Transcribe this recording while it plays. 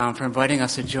For inviting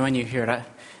us to join you here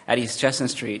at East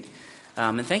Chestnut Street.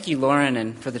 And thank you, Lauren,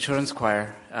 and for the children's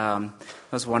choir. That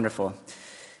was wonderful.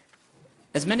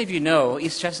 As many of you know,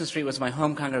 East Chestnut Street was my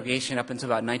home congregation up until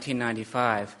about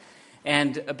 1995.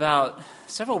 And about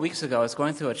several weeks ago, I was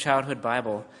going through a childhood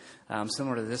Bible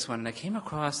similar to this one, and I came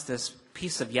across this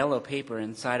piece of yellow paper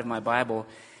inside of my Bible.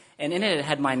 And in it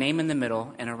had my name in the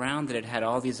middle, and around it had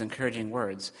all these encouraging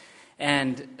words.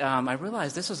 And I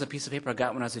realized this was a piece of paper I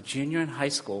got when I was a junior in high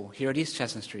school here at East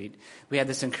Chestnut Street. We had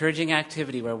this encouraging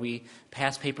activity where we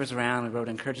passed papers around and wrote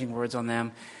encouraging words on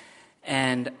them.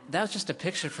 And that was just a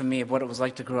picture for me of what it was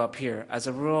like to grow up here, as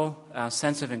a real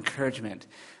sense of encouragement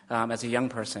as a young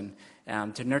person,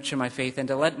 to nurture my faith and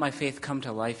to let my faith come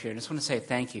to life here. And I just want to say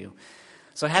thank you.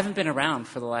 So I haven't been around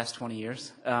for the last 20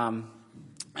 years. And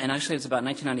actually, it's about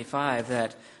 1995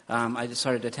 that I just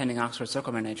started attending Oxford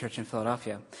Circle Mennonite Church in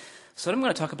Philadelphia. So what I'm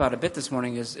going to talk about a bit this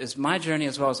morning is my journey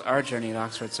as well as our journey at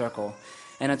Oxford Circle.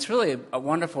 And it's really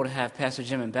wonderful to have Pastor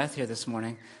Jim and Beth here this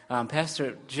morning.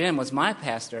 Pastor Jim was my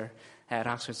pastor at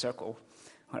Oxford Circle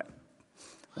when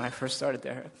I first started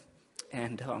there.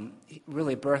 And he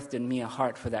really birthed in me a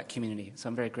heart for that community. So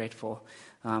I'm very grateful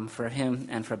for him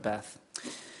and for Beth.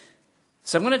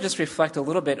 So I'm going to just reflect a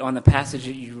little bit on the passage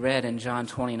that you read in John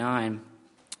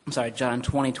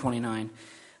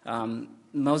 20:29.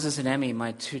 Moses and Emmy,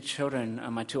 my two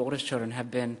oldest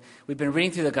children, we've been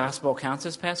reading through the gospel accounts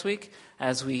this past week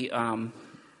as we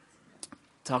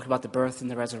talked about the birth and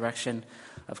the resurrection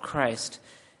of Christ.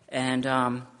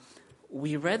 And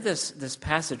we read this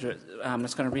passage. I'm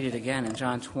just going to read it again in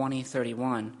John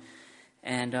 20:31.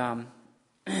 And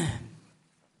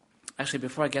actually,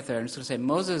 before I get there, I'm just going to say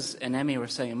Moses and Emmy were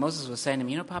saying, Moses was saying to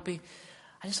me, Poppy,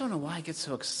 I just don't know why I get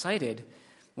so excited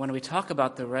when we talk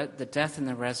about the death and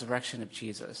the resurrection of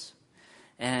Jesus.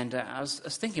 And I was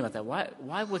thinking about that.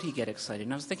 Why would he get excited?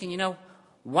 And I was thinking,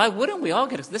 why wouldn't we all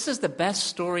get excited? This is the best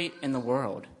story in the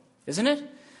world, isn't it?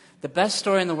 The best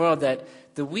story in the world that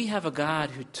we have a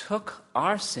God who took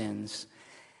our sins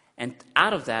and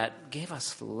out of that gave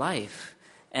us life.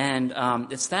 And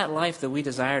it's that life that we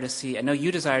desire to see. I know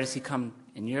you desire to see come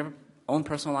in your own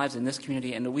personal lives, in this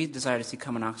community, and that we desire to see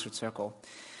come in Oxford Circle.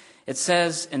 It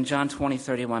says in John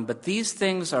 20:31, but these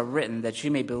things are written that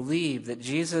you may believe that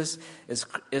Jesus is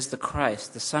the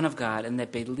Christ, the Son of God, and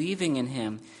that believing in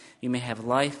him you may have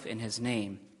life in his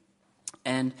name.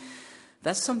 And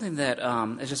that's something that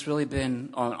has just really been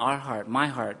on our heart, my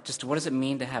heart, just what does it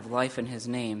mean to have life in his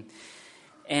name?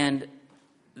 And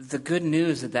the good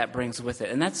news that brings with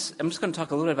it. And I'm just going to talk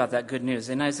a little bit about that good news.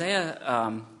 In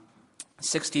Isaiah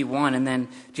 61, and then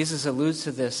Jesus alludes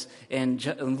to this in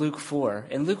Luke 4.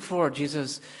 In Luke 4,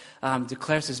 Jesus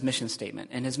declares his mission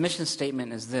statement, and his mission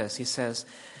statement is this. He says,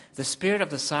 the Spirit of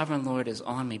the Sovereign Lord is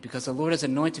on me, because the Lord has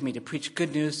anointed me to preach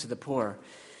good news to the poor.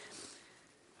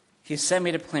 He sent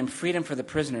me to proclaim freedom for the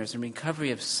prisoners and recovery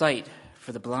of sight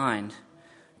for the blind,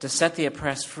 to set the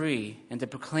oppressed free, and to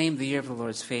proclaim the year of the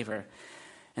Lord's favor.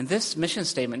 And this mission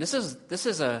statement, this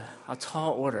is a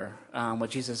tall order, what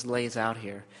Jesus lays out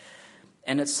here.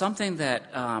 And it's something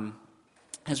that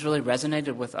has really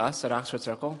resonated with us at Oxford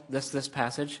Circle, this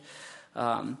passage.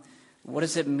 What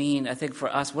does it mean, I think, for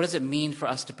us? What does it mean for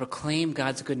us to proclaim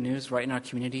God's good news right in our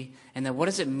community? And then what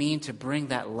does it mean to bring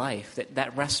that life,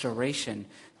 that restoration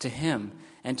to him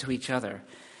and to each other?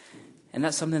 And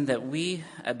that's something that we,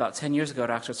 about 10 years ago at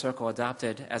Oxford Circle,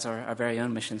 adopted as our very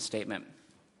own mission statement.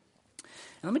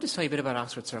 And let me just tell you a bit about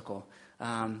Oxford Circle.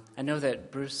 I know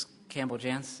that Bruce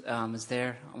Campbell-Jantz is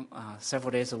there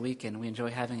several days a week, and we enjoy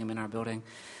having him in our building.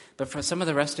 But for some of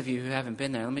the rest of you who haven't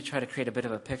been there, let me try to create a bit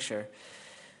of a picture.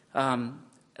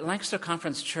 Lancaster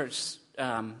Conference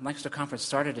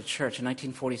started a church in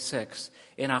 1946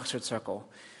 in Oxford Circle.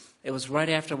 It was right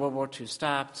after World War II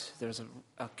stopped. There was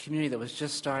a community that was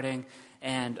just starting,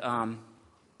 and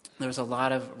there was a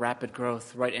lot of rapid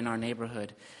growth right in our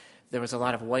neighborhood. There was a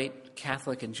lot of white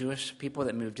Catholic and Jewish people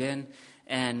that moved in.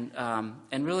 And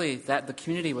really, the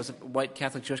community was a white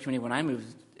Catholic Jewish community when I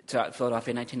moved to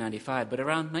Philadelphia in 1995. But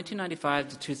around 1995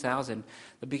 to 2000,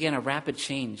 there began a rapid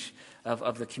change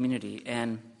of the community.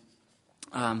 And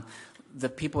the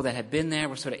people that had been there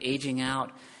were sort of aging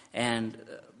out. And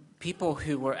people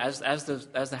who were, as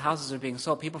the houses were being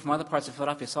sold, people from other parts of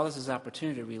Philadelphia saw this as an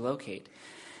opportunity to relocate.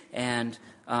 And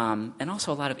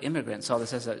also a lot of immigrants saw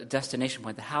this as a destination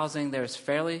point. The housing there is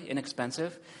fairly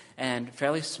inexpensive and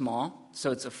fairly small,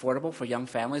 so it's affordable for young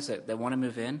families that want to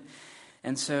move in.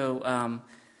 And so,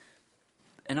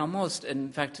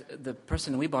 in fact, the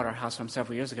person we bought our house from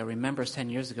several years ago remembers 10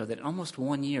 years ago that in almost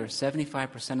 1 year,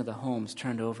 75% of the homes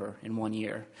turned over in 1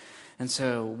 year. And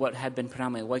so what had been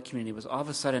predominantly a white community was all of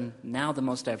a sudden now the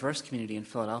most diverse community in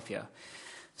Philadelphia.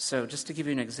 So just to give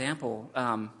you an example,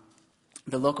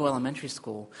 the local elementary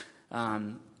school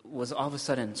was all of a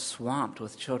sudden swamped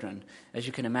with children. As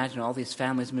you can imagine, all these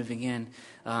families moving in.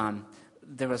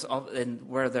 There was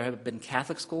where there had been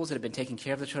Catholic schools that had been taking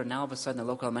care of the children. Now all of a sudden the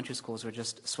local elementary schools were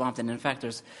just swamped. And in fact,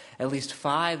 there's at least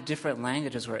 5 different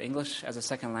languages where English as a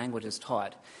second language is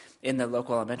taught in the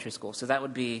local elementary school. So that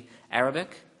would be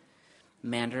Arabic,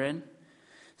 Mandarin,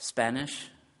 Spanish,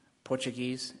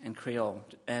 Portuguese, and Creole.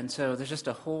 And so there's just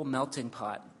a whole melting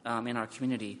pot in our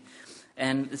community.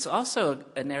 And it's also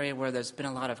an area where there's been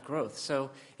a lot of growth.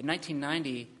 So in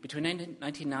 1990, between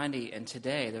 1990 and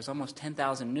today, there's almost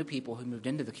 10,000 new people who moved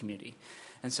into the community.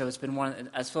 And so it's been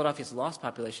as Philadelphia's lost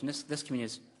population, this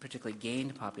community has particularly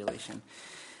gained population.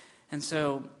 And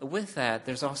so with that,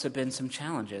 there's also been some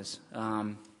challenges.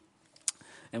 And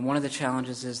one of the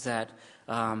challenges is that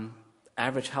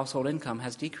average household income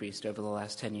has decreased over the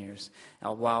last 10 years,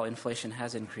 while inflation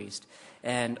has increased.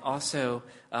 And also,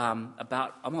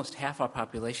 about almost half our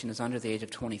population is under the age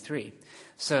of 23.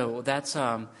 So that's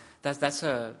an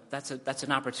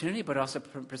opportunity, but it also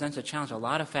presents a challenge. A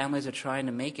lot of families are trying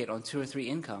to make it on 2 or 3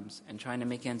 incomes and trying to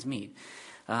make ends meet.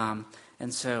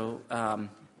 And so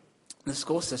the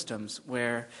school systems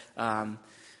where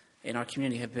in our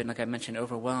community have been, like I mentioned,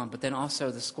 overwhelmed, but then also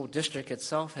the school district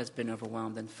itself has been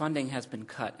overwhelmed and funding has been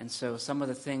cut. And so some of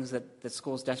the things that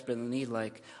schools desperately need,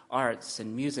 like arts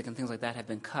and music and things like that, have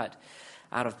been cut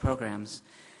out of programs.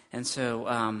 And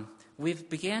so we've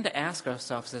began to ask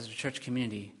ourselves as a church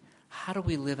community, how do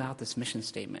we live out this mission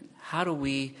statement? How do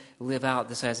we live out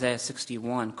this Isaiah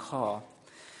 61 call?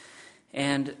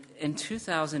 And in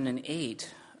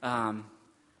 2008,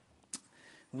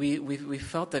 we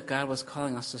felt that God was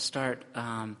calling us to start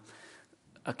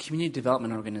a community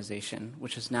development organization,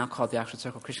 which is now called the Oxford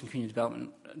Circle Christian Community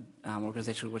Development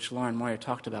Organization, which Lauren Moyer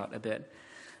talked about a bit.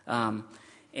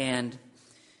 And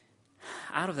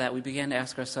out of that, we began to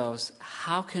ask ourselves,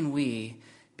 how can we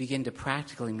begin to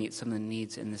practically meet some of the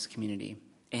needs in this community?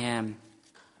 And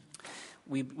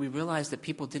we realized that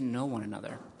people didn't know one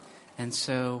another. And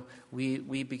so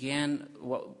we began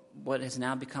what has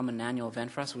now become an annual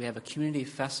event for us. We have a community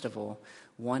festival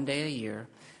 1 day a year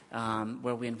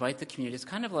where we invite the community. It's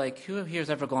kind of like, who here has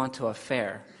ever gone to a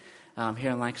fair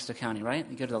here in Lancaster County, right?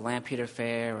 You go to the Lampeter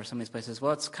Fair or some of these places.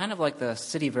 Well, it's kind of like the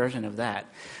city version of that.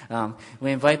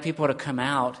 We invite people to come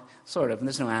out, sort of, and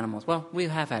there's no animals. Well, we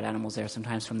have had animals there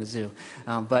sometimes from the zoo.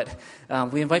 But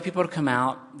we invite people to come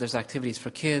out. There's activities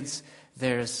for kids.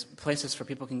 There's places for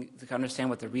people to understand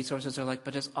what the resources are like,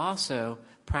 but there's also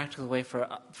a practical way for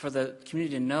the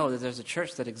community to know that there's a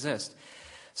church that exists.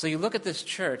 So you look at this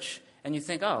church and you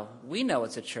think, oh, we know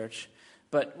it's a church,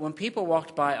 but when people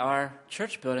walked by our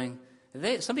church building,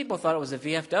 some people thought it was a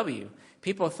VFW.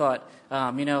 People thought,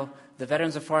 the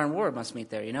veterans of foreign war must meet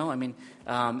there,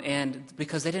 and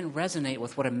because they didn't resonate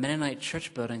with what a Mennonite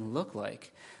church building looked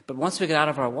like. But once we got out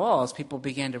of our walls, people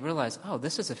began to realize, oh,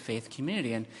 this is a faith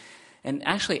community. And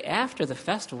actually, after the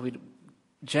festival, we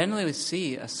generally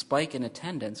see a spike in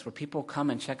attendance where people come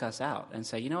and check us out and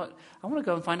say, you know what, I want to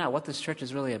go and find out what this church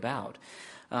is really about.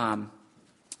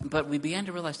 But we began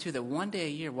to realize, too, that 1 day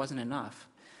a year wasn't enough.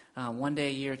 1 day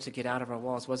a year to get out of our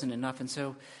walls wasn't enough. And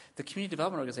so the Community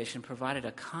Development Organization provided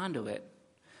a conduit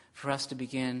for us to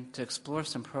begin to explore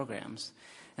some programs.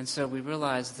 And so we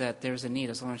realized that there's a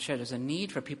need, as Lauren shared, there's a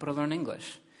need for people to learn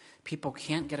English. People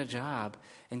can't get a job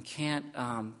and can't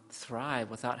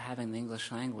thrive without having the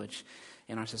English language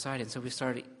in our society. And so we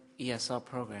started ESL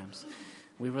programs.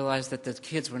 We realized that the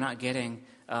kids were not getting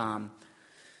the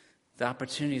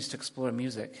opportunities to explore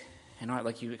music and art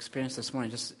like you experienced this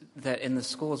morning, just that in the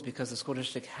schools, because the school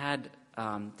district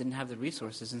didn't have the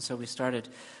resources. And so we started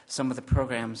some of the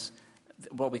programs,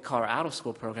 what we call our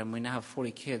out-of-school program. We now have 40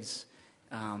 kids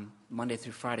Monday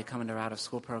through Friday come into our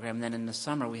out-of-school program. And then in the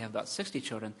summer, we have about 60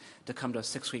 children to come to a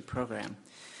 6-week program.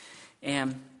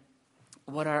 And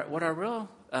what our real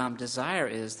desire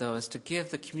is, though, is to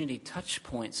give the community touch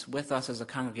points with us as a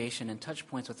congregation and touch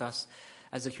points with us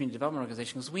as a community development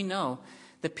organization, because we know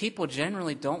that people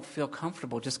generally don't feel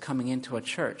comfortable just coming into a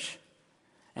church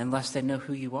unless they know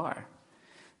who you are.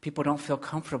 People don't feel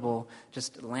comfortable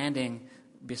just landing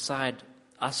beside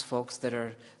us folks that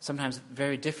are sometimes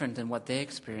very different than what they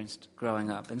experienced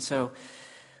growing up. And so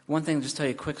one thing, just tell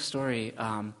you a quick story.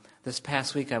 This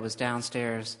past week I was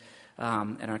downstairs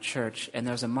in our church, and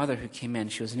there was a mother who came in.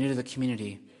 She was new to the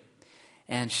community,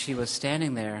 and she was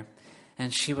standing there,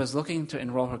 and she was looking to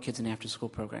enroll her kids in the after-school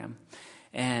program.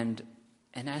 And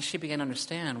And as she began to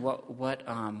understand what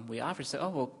we offered, she said, oh,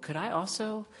 well, could I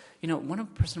also, one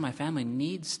person in my family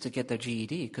needs to get their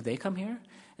GED. Could they come here?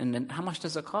 And then how much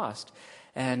does it cost?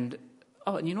 And,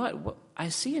 and you know what? I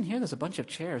see in here there's a bunch of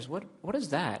chairs. What is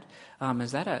that?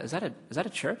 Is that a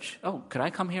church? Oh, could I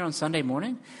come here on Sunday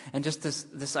morning? And just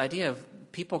this idea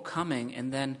of people coming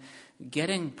and then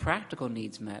getting practical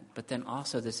needs met, but then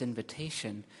also this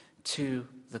invitation to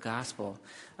the gospel.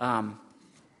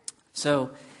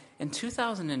 So in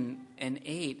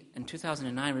 2008 and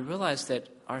 2009, we realized that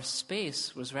our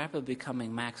space was rapidly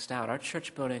becoming maxed out. Our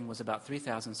church building was about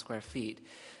 3,000 square feet,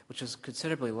 which is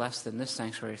considerably less than this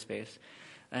sanctuary space.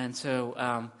 And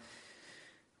so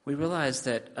we realized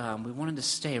that we wanted to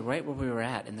stay right where we were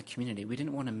at in the community. We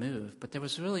didn't want to move, but there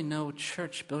was really no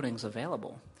church buildings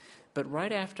available. But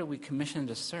right after we commissioned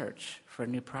a search for a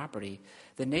new property,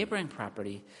 the neighboring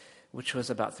property, which was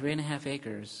about 3.5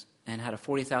 acres and had a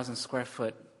 40,000 square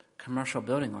foot commercial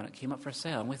building on it, came up for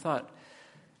sale. And we thought,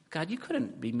 God, you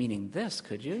couldn't be meaning this,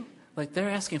 could you? Like, they're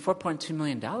asking $4.2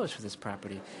 million for this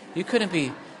property. You couldn't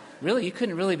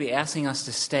really be asking us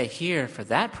to stay here for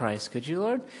that price, could you,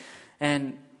 Lord?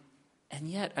 And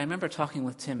yet, I remember talking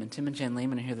with Tim, and Tim and Jen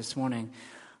Lehman are here this morning.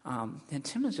 And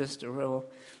Tim is just a real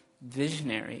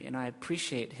visionary, and I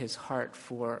appreciate his heart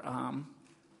for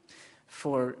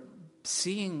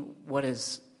seeing what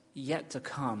is yet to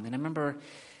come. And I remember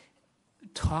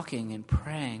talking and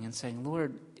praying and saying,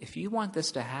 Lord, if you want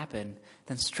this to happen,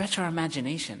 then stretch our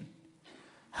imagination.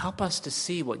 Help us to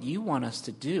see what you want us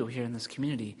to do here in this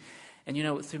community. And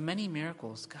through many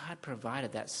miracles, God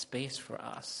provided that space for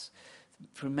us.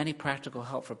 Through many practical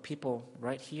help for people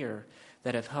right here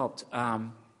that have helped,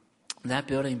 that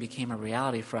building became a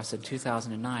reality for us in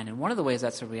 2009. And one of the ways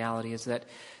that's a reality is that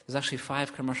there's actually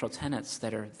 5 commercial tenants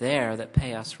that are there that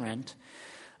pay us rent.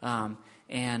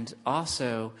 And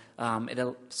also,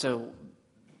 so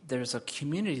there's a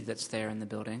community that's there in the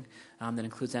building that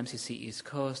includes MCC East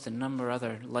Coast and a number of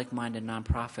other like-minded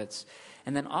nonprofits.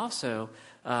 And then also,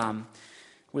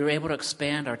 we were able to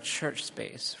expand our church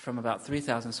space from about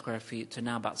 3,000 square feet to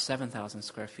now about 7,000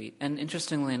 square feet. And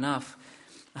interestingly enough,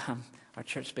 our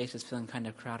church space is feeling kind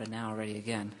of crowded now already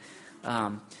again,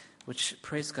 which,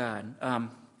 praise God.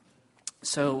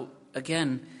 So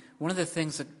again, one of the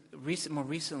things that more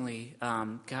recently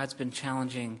God's been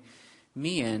challenging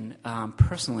me in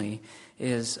personally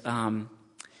is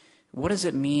what does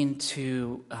it mean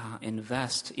to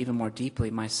invest even more deeply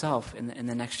myself in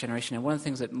the next generation? And one of the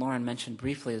things that Lauren mentioned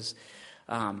briefly is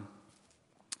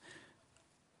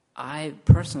I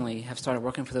personally have started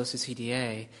working for the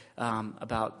OCCDA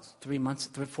about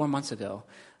 4 months ago.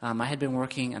 I had been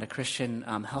working at a Christian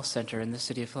health center in the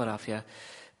city of Philadelphia,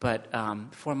 but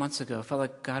 4 months ago, I felt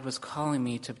like God was calling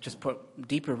me to just put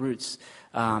deeper roots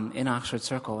in Oxford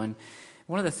Circle. And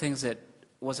one of the things that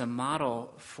was a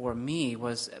model for me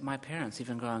was my parents,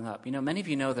 even growing up. Many of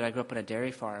you know that I grew up on a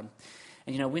dairy farm.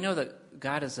 And, we know that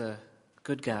God is a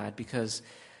good God because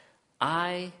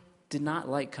I did not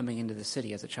like coming into the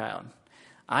city as a child.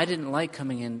 I didn't like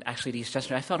coming in, actually, to East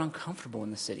Chestnut. I felt uncomfortable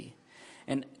in the city.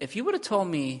 And if you would have told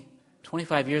me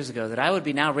 25 years ago that I would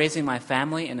be now raising my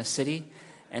family in a city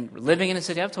and living in a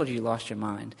city, I've told you lost your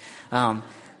mind.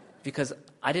 Because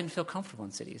I didn't feel comfortable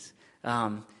in cities.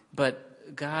 But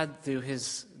God, through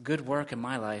his good work in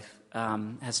my life,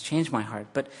 has changed my heart.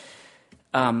 But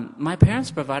my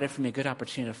parents provided for me a good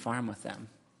opportunity to farm with them.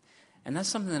 And that's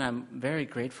something that I'm very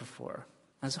grateful for.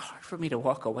 It's hard for me to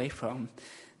walk away from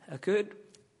a good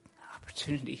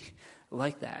opportunity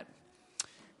like that.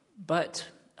 But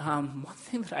one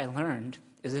thing that I learned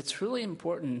is it's really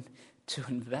important to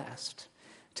invest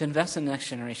in the next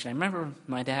generation. I remember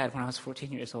my dad when I was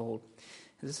 14 years old.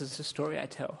 This is a story I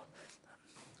tell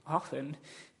often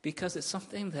because it's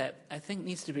something that I think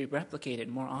needs to be replicated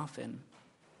more often.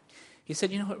 He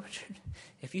said, you know what, Richard,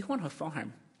 if you want a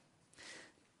farm,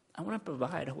 I want to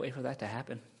provide a way for that to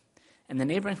happen. And the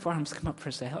neighboring farms come up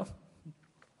for sale.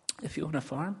 If you want a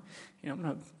farm, I'm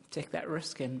going to take that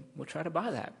risk and we'll try to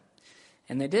buy that.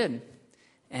 And they did.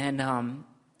 And I'm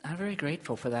very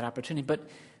grateful for that opportunity. But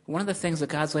one of the things that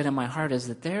God's laid on my heart is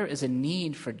that there is a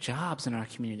need for jobs in our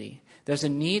community. There's a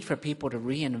need for people to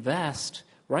reinvest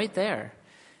right there.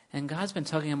 And God's been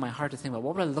tugging on my heart to think about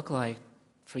what would it look like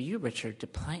for you, Richard, to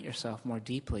plant yourself more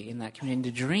deeply in that community,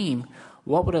 and to dream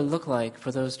what would it look like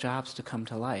for those jobs to come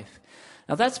to life.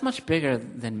 Now, that's much bigger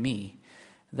than me.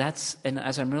 And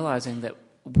as I'm realizing that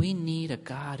we need a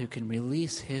God who can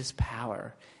release his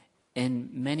power in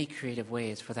many creative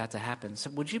ways for that to happen. So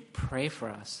would you pray for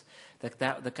us that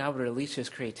God would release his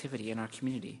creativity in our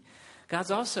community?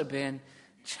 God's also been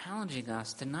challenging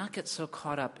us to not get so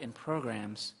caught up in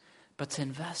programs, but to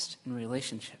invest in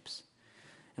relationships.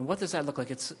 And what does that look like?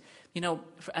 It's,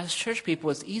 as church people,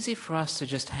 it's easy for us to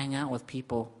just hang out with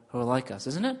people who are like us,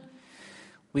 isn't it?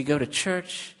 We go to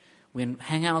church, we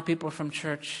hang out with people from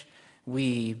church,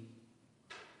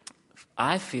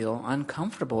 I feel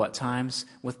uncomfortable at times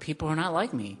with people who are not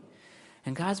like me.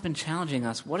 And God's been challenging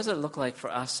us. What does it look like for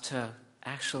us to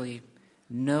actually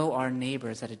know our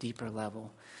neighbors at a deeper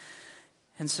level?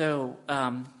 And so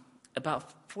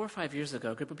about 4 or 5 years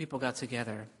ago, a group of people got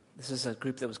together. This is a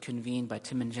group that was convened by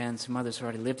Tim and Jen, some others who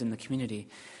already lived in the community.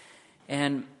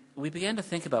 And we began to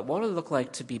think about what would it look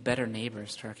like to be better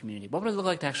neighbors to our community? What would it look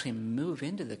like to actually move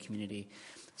into the community?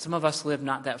 Some of us live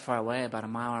not that far away, about a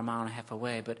mile or a mile and a half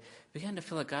away, but we began to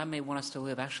feel like God may want us to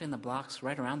live actually in the blocks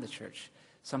right around the church,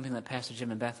 something that Pastor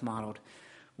Jim and Beth modeled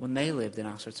when they lived in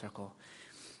Oxford Circle.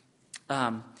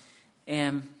 And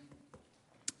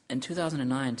in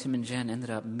 2009, Tim and Jen ended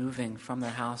up moving from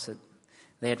their house that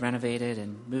they had renovated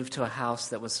and moved to a house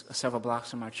that was several blocks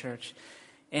from our church.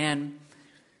 And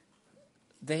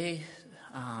they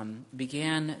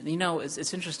began,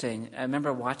 it's interesting. I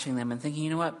remember watching them and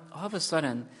thinking, all of a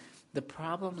sudden, the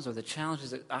problems or the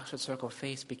challenges that Oxford Circle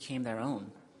faced became their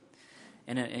own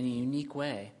in a unique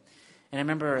way. And I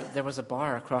remember there was a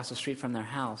bar across the street from their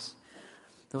house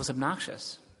that was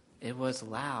obnoxious. It was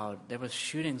loud. There was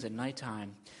shootings at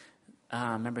nighttime.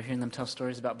 I remember hearing them tell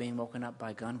stories about being woken up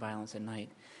by gun violence at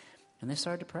night. And they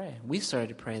started to pray. We started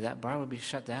to pray that bar would be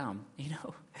shut down.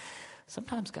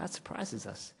 Sometimes God surprises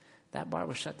us. That bar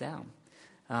was shut down.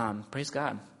 Praise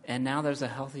God. And now there's a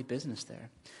healthy business there.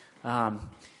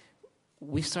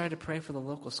 We started to pray for the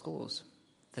local schools.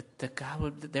 That God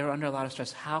would, they were under a lot of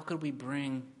stress. How could we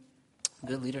bring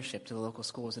good leadership to the local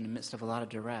schools in the midst of a lot of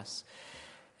duress?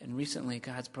 And recently,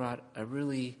 God's brought a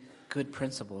really good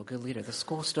principal, a good leader. The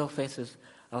school still faces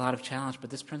a lot of challenge, but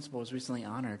this principal was recently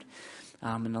honored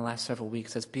in the last several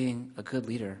weeks as being a good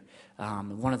leader.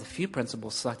 One of the few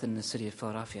principals selected in the city of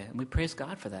Philadelphia, and we praise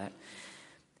God for that.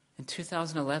 In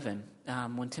 2011,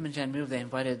 when Tim and Jen moved, they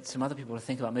invited some other people to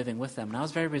think about moving with them, and I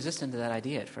was very resistant to that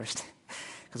idea at first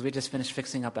because we just finished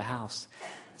fixing up a house.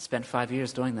 Spent 5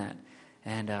 years doing that,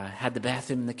 and had the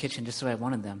bathroom and the kitchen just the way I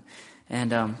wanted them,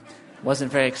 and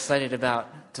wasn't very excited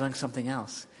about doing something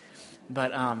else.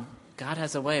 But God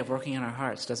has a way of working in our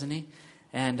hearts, doesn't he?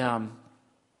 And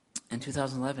in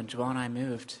 2011, Joelle and I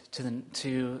moved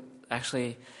to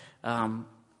actually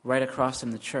right across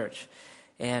from the church.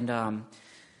 And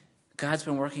God's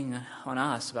been working on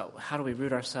us about how do we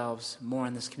root ourselves more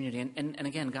in this community. And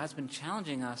again, God's been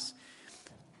challenging us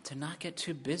to not get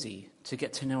too busy to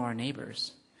get to know our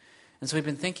neighbors. And so we've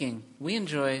been thinking, we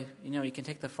enjoy, you can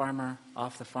take the farmer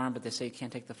off the farm, but they say you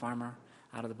can't take the farmer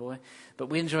out of the boy. But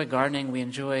we enjoy gardening. We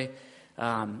enjoy,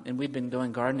 and we've been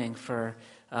going gardening for,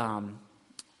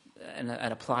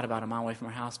 at a plot about a mile away from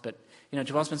our house. But,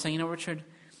 Joelle's been saying, Richard,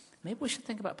 maybe we should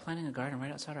think about planting a garden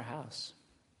right outside our house.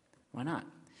 Why not?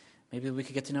 Maybe we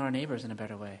could get to know our neighbors in a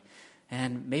better way.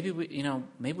 And maybe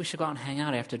we should go out and hang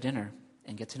out after dinner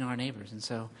and get to know our neighbors. And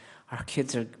so our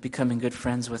kids are becoming good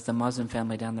friends with the Muslim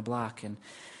family down the block. And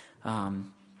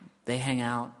they hang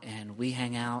out and we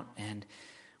hang out. And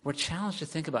we're challenged to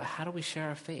think about how do we share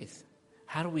our faith?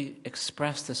 How do we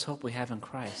express this hope we have in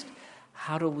Christ?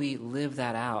 How do we live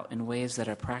that out in ways that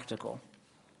are practical?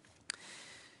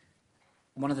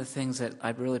 One of the things that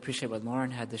I really appreciate what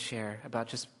Lauren had to share about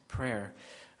just prayer.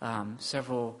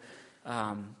 Several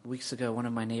weeks ago,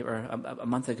 a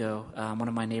month ago, one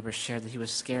of my neighbors shared that he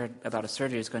was scared about a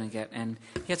surgery he was going to get, and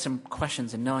he had some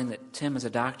questions. And knowing that Tim is a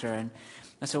doctor, and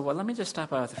I said, "Well, let me just stop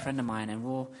by with a friend of mine, and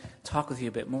we'll talk with you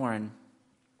a bit more."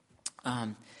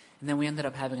 And then we ended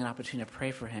up having an opportunity to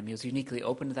pray for him. He was uniquely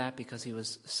open to that because he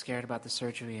was scared about the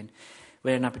surgery, and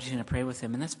we had an opportunity to pray with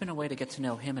him. And that's been a way to get to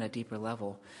know him at a deeper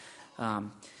level.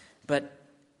 But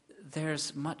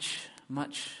there's much,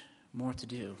 much more to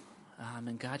do.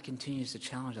 And God continues to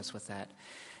challenge us with that.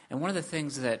 And one of the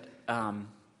things that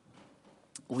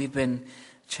we've been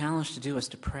challenged to do is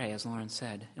to pray, as Lauren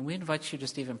said. And we invite you to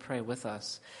just even pray with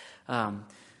us.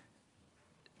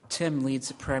 Tim leads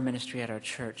a prayer ministry at our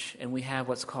church, and we have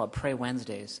what's called Pray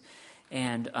Wednesdays.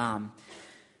 And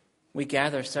we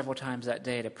gather several times that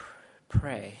day to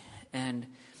pray. And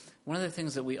one of the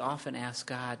things that we often ask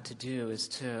God to do is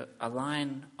to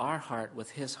align our heart with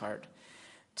his heart,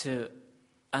 to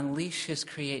unleash his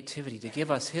creativity, to give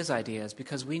us his ideas,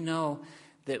 because we know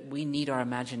that we need our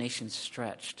imagination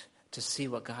stretched to see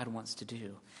what God wants to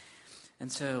do.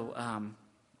 And so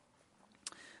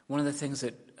one of the things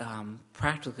that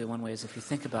practically one way is if you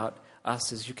think about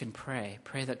us is you can pray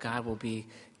that God will be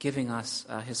giving us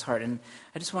his heart. And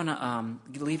I just want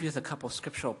to leave you with a couple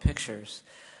scriptural pictures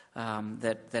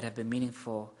that have been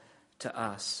meaningful to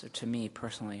us, or to me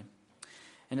personally.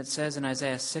 And it says in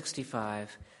Isaiah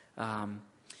 65, and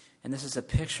this is a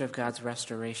picture of God's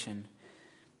restoration,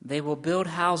 they will build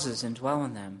houses and dwell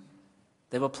in them.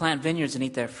 They will plant vineyards and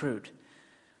eat their fruit.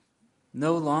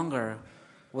 No longer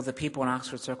will the people in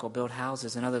Oxford Circle build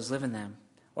houses and others live in them,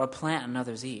 or plant and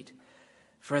others eat.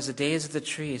 For as the days of the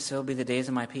tree, so will be the days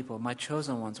of my people. My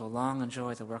chosen ones will long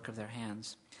enjoy the work of their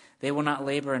hands. They will not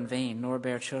labor in vain, nor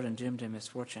bear children doomed to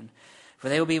misfortune. For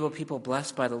they will be a people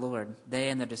blessed by the Lord, they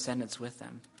and their descendants with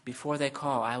them. Before they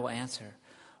call, I will answer.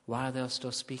 While they are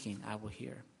still speaking, I will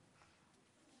hear.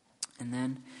 And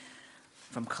then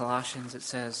from Colossians it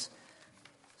says,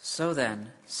 so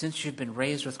then, since you've been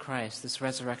raised with Christ, this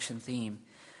resurrection theme,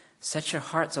 set your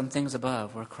hearts on things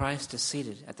above, where Christ is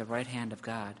seated at the right hand of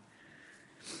God.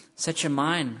 Set your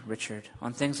mind, Richard,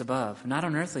 on things above, not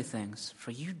on earthly things,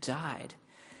 for you died,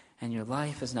 and your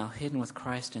life is now hidden with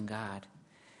Christ in God.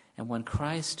 And when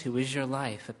Christ, who is your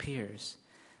life, appears,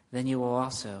 then you will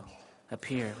also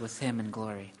appear with him in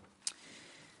glory.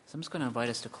 So I'm just going to invite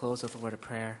us to close with a word of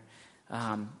prayer.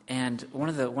 And one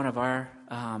of our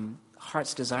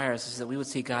heart's desires is that we would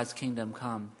see God's kingdom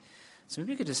come. So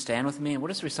maybe you could just stand with me and we'll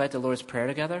just recite the Lord's Prayer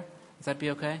together. Would that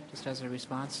be okay? Just as a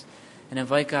response? And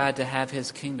invite God to have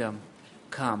his kingdom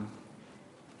come.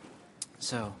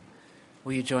 So,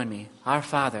 will you join me? Our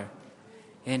Father,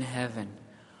 in heaven,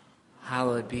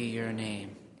 hallowed be your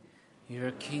name.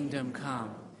 Your kingdom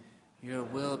come, your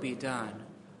will be done,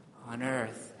 on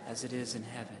earth as it is in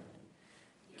heaven.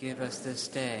 Give us this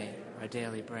day our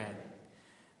daily bread,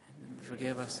 and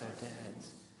forgive us our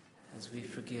debts, as we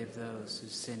forgive those who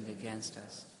sinned against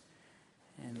us.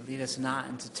 And lead us not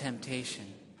into temptation,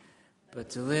 but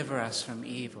deliver us from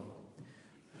evil.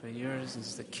 For yours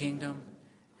is the kingdom,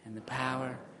 and the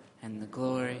power, and the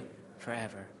glory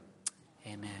forever.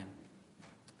 Amen.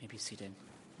 You may be seated.